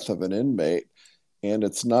the death of an inmate, and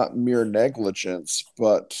it's not mere negligence,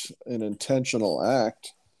 but an intentional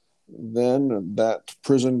act, then that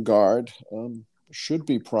prison guard should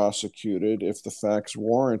be prosecuted if the facts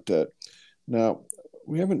warrant it. Now,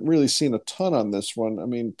 we haven't really seen a ton on this one. I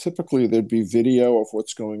mean, typically there'd be video of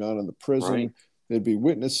what's going on in the prison. Right. There'd be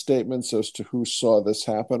witness statements as to who saw this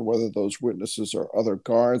happen, whether those witnesses are other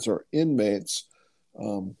guards or inmates.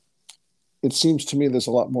 It seems to me there's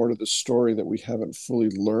a lot more to the story that we haven't fully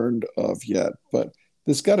learned of yet, but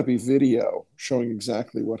there's got to be video showing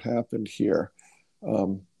exactly what happened here.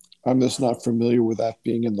 I'm just not familiar with that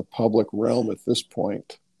being in the public realm at this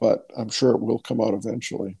point, but I'm sure it will come out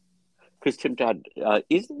eventually. Because Tim Dodd,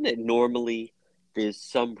 isn't it normally there's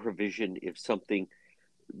some provision if something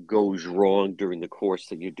goes wrong during the course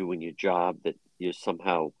that you're doing your job that you're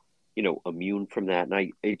somehow, immune from that?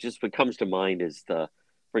 And it just what comes to mind is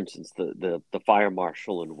for instance, the fire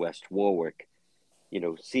marshal in West Warwick,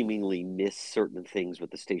 seemingly missed certain things with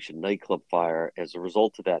the Station nightclub fire. As a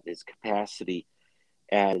result of that, his capacity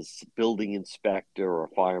as building inspector or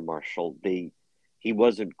fire marshal, he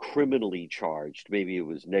wasn't criminally charged. Maybe it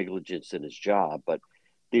was negligence in his job, but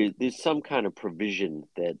there's some kind of provision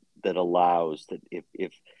that allows that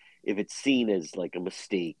if it's seen as like a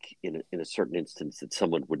mistake in a certain instance, that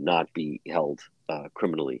someone would not be held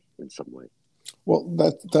criminally in some way. Well,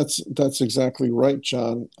 that's exactly right,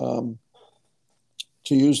 John.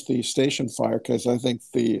 To use the station fire case, I think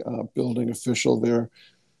the building official there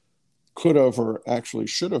could have or actually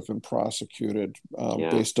should have been prosecuted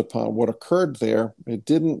based upon what occurred there. It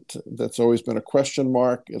didn't. That's always been a question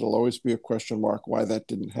mark. It'll always be a question mark why that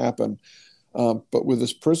didn't happen. But with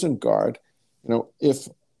this prison guard, if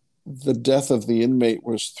the death of the inmate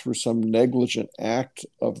was through some negligent act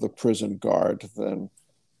of the prison guard, then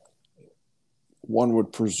one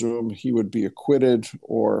would presume he would be acquitted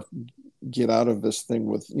or get out of this thing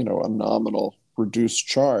with, a nominal reduced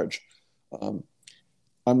charge.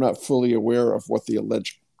 I'm not fully aware of what the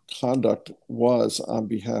alleged conduct was on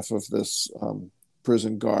behalf of this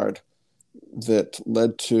prison guard that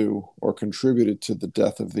led to or contributed to the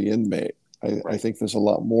death of the inmate. I think there's a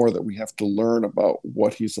lot more that we have to learn about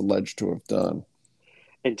what he's alleged to have done.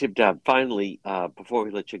 And Tip Top, finally, before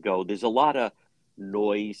we let you go, there's a lot of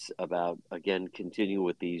noise about, again, continue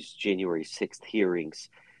with these January 6th hearings.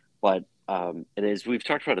 But, and as we've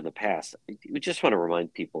talked about in the past, we just want to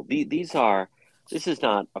remind people, this is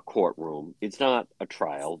not a courtroom. It's not a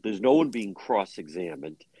trial. There's no one being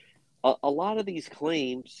cross-examined. A lot of these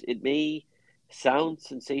claims, it may sound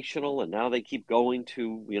sensational, and now they keep going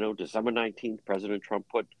to, December 19th, President Trump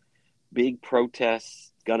put big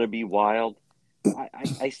protests, gonna be wild.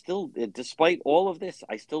 I still, despite all of this,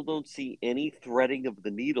 I still don't see any threading of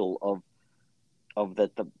the needle of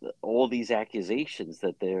all these accusations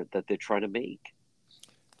that they're trying to make.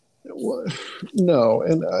 Well, no,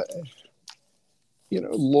 and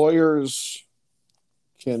lawyers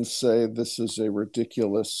can say this is a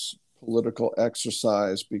ridiculous political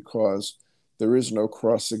exercise because there is no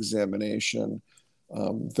cross-examination.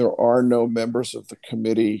 There are no members of the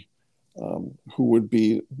committee who would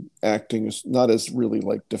be acting not as really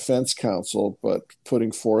like defense counsel, but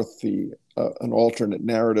putting forth an alternate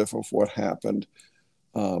narrative of what happened.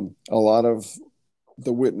 A lot of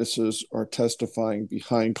the witnesses are testifying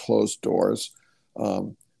behind closed doors.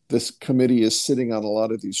 This committee is sitting on a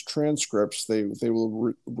lot of these transcripts. They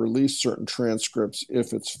will release certain transcripts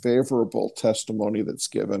if it's favorable testimony that's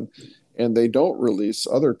given, and they don't release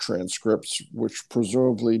other transcripts which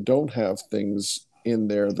presumably don't have things in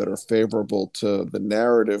there that are favorable to the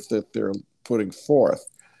narrative that they're putting forth.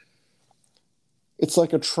 It's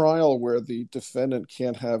like a trial where the defendant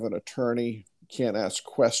can't have an attorney, can't ask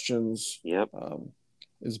questions,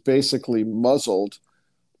 is basically muzzled.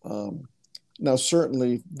 Now,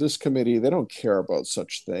 certainly, this committee, they don't care about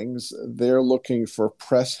such things. They're looking for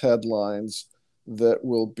press headlines that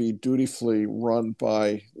will be dutifully run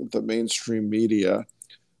by the mainstream media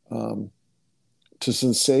to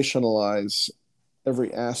sensationalize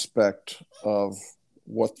every aspect of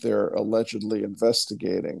what they're allegedly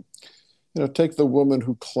investigating. Take the woman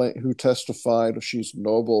who testified. She's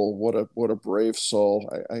noble. What a brave soul.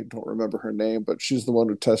 I don't remember her name, but she's the one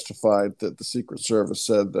who testified that the Secret Service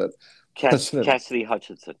said that Cassidy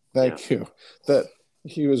Hutchinson. Thank you. That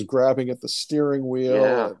he was grabbing at the steering wheel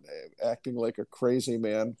and acting like a crazy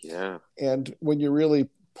man. Yeah. And when you really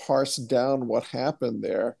parse down what happened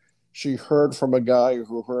there, she heard from a guy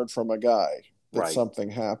who heard from a guy that something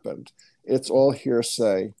happened. It's all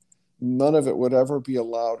hearsay. None of it would ever be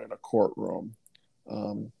allowed in a courtroom.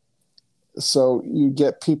 So you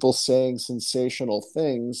get people saying sensational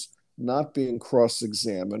things, not being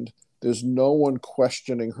cross-examined. There's no one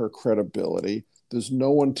questioning her credibility. There's no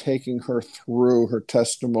one taking her through her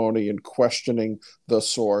testimony and questioning the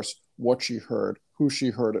source, what she heard, who she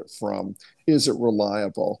heard it from, is it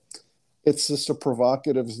reliable? It's just a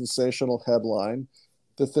provocative, sensational headline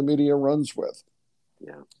that the media runs with.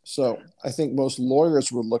 Yeah. So I think most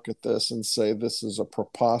lawyers would look at this and say this is a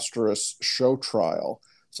preposterous show trial,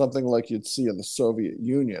 something like you'd see in the Soviet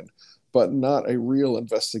Union, but not a real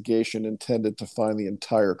investigation intended to find the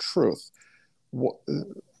entire truth.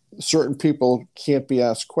 Certain people can't be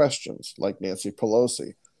asked questions, like Nancy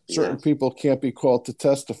Pelosi. Certain people can't be called to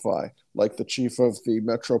testify, like the chief of the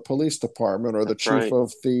Metro Police Department or the chief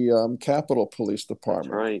of the Capitol Police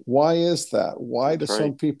Department. Why is that? Why do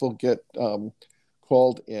some people get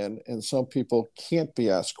called in and some people can't be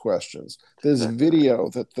asked questions? There's video,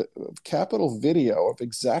 the Capitol video of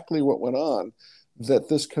exactly what went on that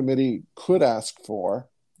this committee could ask for.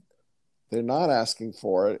 They're not asking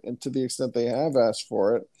for it. And to the extent they have asked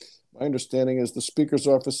for it, my understanding is the Speaker's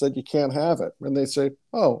office said you can't have it. And they say,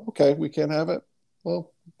 oh, okay, we can't have it.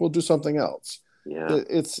 well, we'll do something else. Yeah.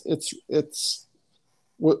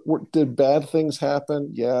 Did bad things happen?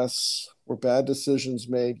 Yes. Were bad decisions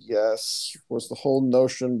made? Yes. Was the whole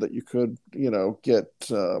notion that you could, get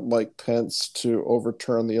Mike Pence to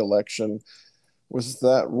overturn the election, was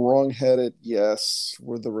that wrongheaded? Yes.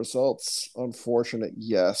 Were the results unfortunate?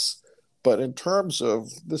 Yes. But in terms of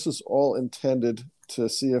this is all intended to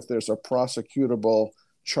see if there's a prosecutable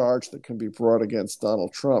charge that can be brought against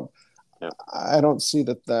Donald Trump. Yeah. I don't see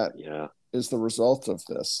that Yeah. is the result of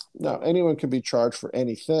this. Now, anyone can be charged for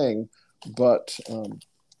anything, but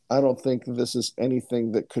I don't think this is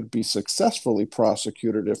anything that could be successfully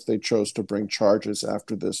prosecuted if they chose to bring charges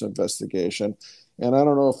after this investigation. And I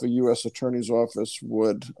don't know if the U.S. Attorney's Office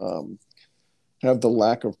would have the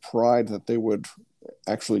lack of pride that they would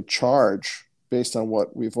actually charge based on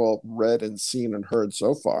what we've all read and seen and heard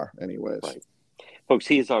so far, anyways. Right. Folks,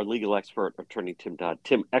 he is our legal expert, Attorney Tim Dodd.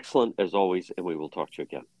 Tim, excellent as always, and we will talk to you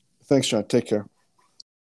again. Thanks, John. Take care.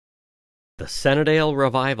 The Centerdale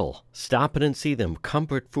Revival. Stop in and see them.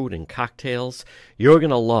 Comfort food and cocktails. You're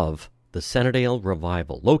going to love the Centerdale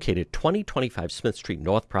Revival, located 2025 Smith Street,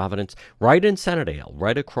 North Providence, right in Centerdale,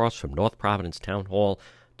 right across from North Providence Town Hall.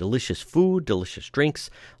 Delicious food, delicious drinks,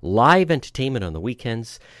 live entertainment on the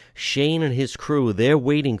weekends. Shane and his crew, they're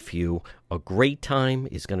waiting for you. A great time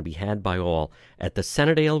is going to be had by all at the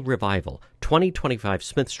Centerdale Revival, 2025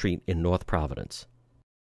 Smith Street in North Providence.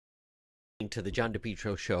 To the John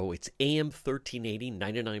DePetro Show. It's AM 1380,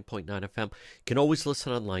 99.9 FM. You can always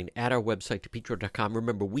listen online at our website, DePetro.com.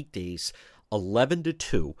 Remember, weekdays, 11 to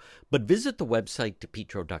 2. But visit the website,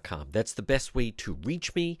 DePetro.com. That's the best way to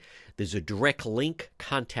reach me. There's a direct link.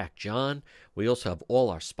 Contact John. We also have all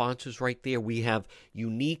our sponsors right there. We have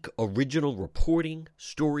unique, original reporting,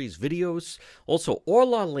 stories, videos. Also,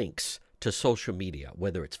 all our links to social media,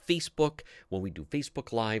 whether it's Facebook, when we do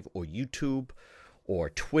Facebook Live, or YouTube, or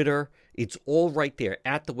Twitter. It's all right there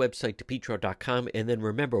at the website, DePetro.com. And then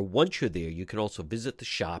remember, once you're there, you can also visit the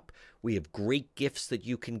shop. We have great gifts that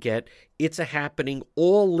you can get. It's a happening.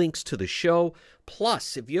 All links to the show.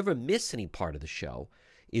 Plus, if you ever miss any part of the show,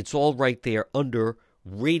 it's all right there under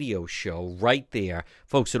radio show right there.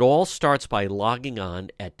 Folks, it all starts by logging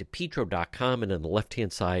on at DePetro.com. And on the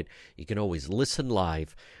left-hand side, you can always listen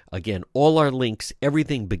live. Again, all our links,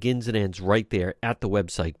 everything begins and ends right there at the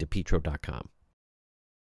website, DePetro.com.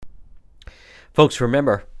 Folks,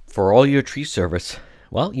 remember, for all your tree service,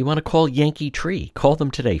 well, you want to call Yankee Tree. Call them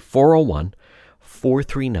today,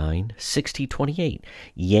 401-439-6028.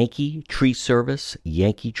 Yankee Tree Service,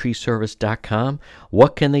 yankeetreeservice.com.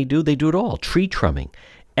 What can they do? They do it all. Tree trimming,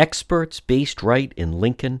 experts based right in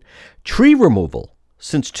Lincoln. Tree removal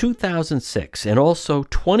since 2006, and also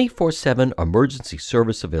 24/7 emergency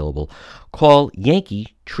service available. Call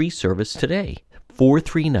Yankee Tree Service today,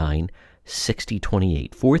 439-6028.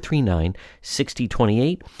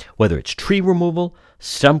 439-6028. Whether it's tree removal,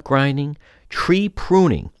 stump grinding, tree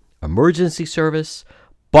pruning, emergency service,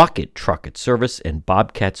 bucket trucket service, and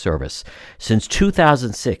bobcat service. Since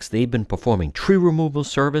 2006, they've been performing tree removal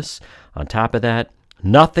service. On top of that,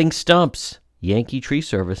 nothing stumps. Yankee Tree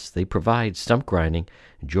Service, they provide stump grinding.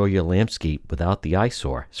 Enjoy your landscape without the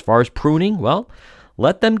eyesore. As far as pruning, well,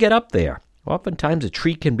 let them get up there. Oftentimes, a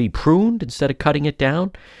tree can be pruned instead of cutting it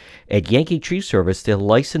down. At Yankee Tree Service, their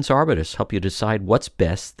licensed arborists help you decide what's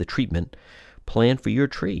best, the treatment plan for your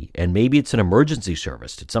tree. And maybe it's an emergency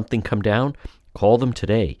service. Did something come down? Call them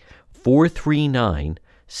today,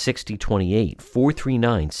 439-6028,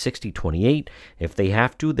 439-6028. If they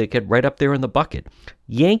have to, they get right up there in the bucket.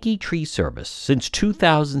 Yankee Tree Service, since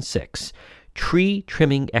 2006, tree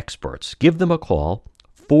trimming experts. Give them a call,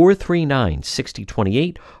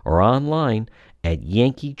 439-6028, or online at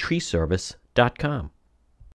yankeetreeservice.com.